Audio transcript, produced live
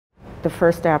the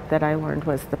first app that I learned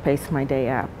was the Pace My Day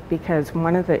app, because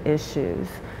one of the issues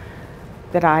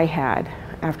that I had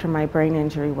after my brain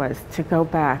injury was to go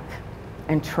back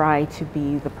and try to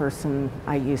be the person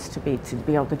I used to be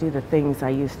able to do the things I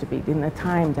used to be in the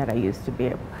time that I used to be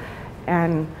able.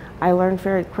 And I learned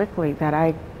very quickly that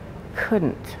I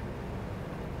couldn't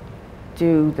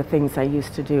do the things I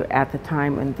used to do at the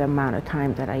time and the amount of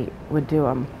time that I would do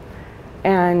them.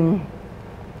 And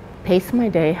Pace My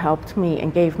Day helped me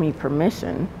and gave me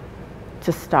permission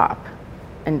to stop.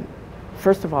 And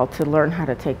first of all, to learn how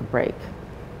to take a break.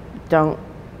 Don't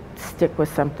stick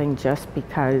with something just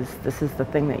because this is the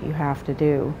thing that you have to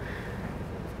do.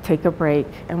 Take a break.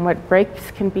 And what breaks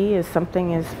can be is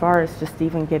something as far as just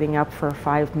even getting up for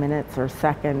 5 minutes or a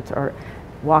second, or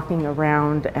walking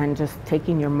around and just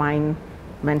taking your mind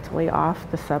mentally off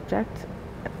the subject,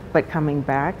 but coming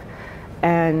back.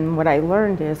 And what I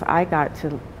learned is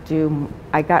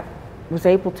was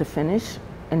able to finish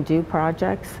and do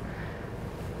projects,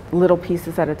 little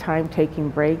pieces at a time, taking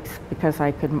breaks, because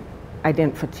I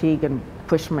didn't fatigue and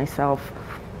push myself.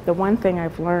 The one thing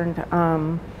I've learned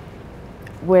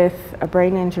with a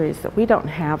brain injury is that we don't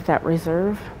have that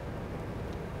reserve.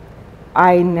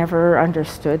 I never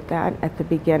understood that at the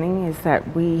beginning, is that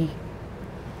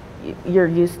you're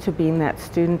used to being that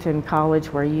student in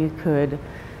college where you could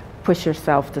push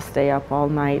yourself to stay up all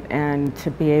night and to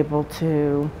be able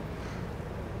to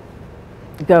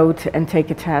go and take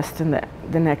a test, and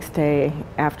the next day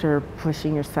after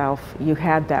pushing yourself, you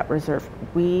had that reserve.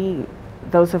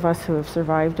 Those of us who have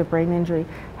survived a brain injury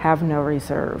have no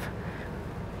reserve.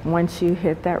 Once you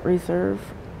hit that reserve,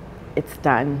 it's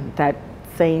done. That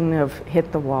saying of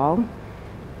hit the wall,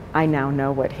 I now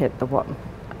know what hit the wall.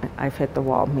 I've hit the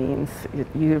wall means.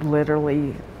 You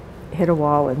literally hit a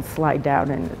wall and slide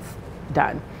down and it's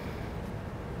done.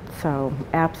 So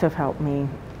apps have helped me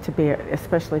to be,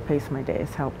 especially Pace My Day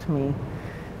has helped me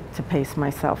to pace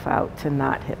myself out, to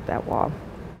not hit that wall.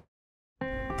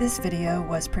 This video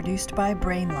was produced by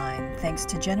BrainLine thanks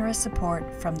to generous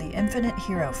support from the Infinite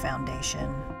Hero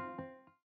Foundation.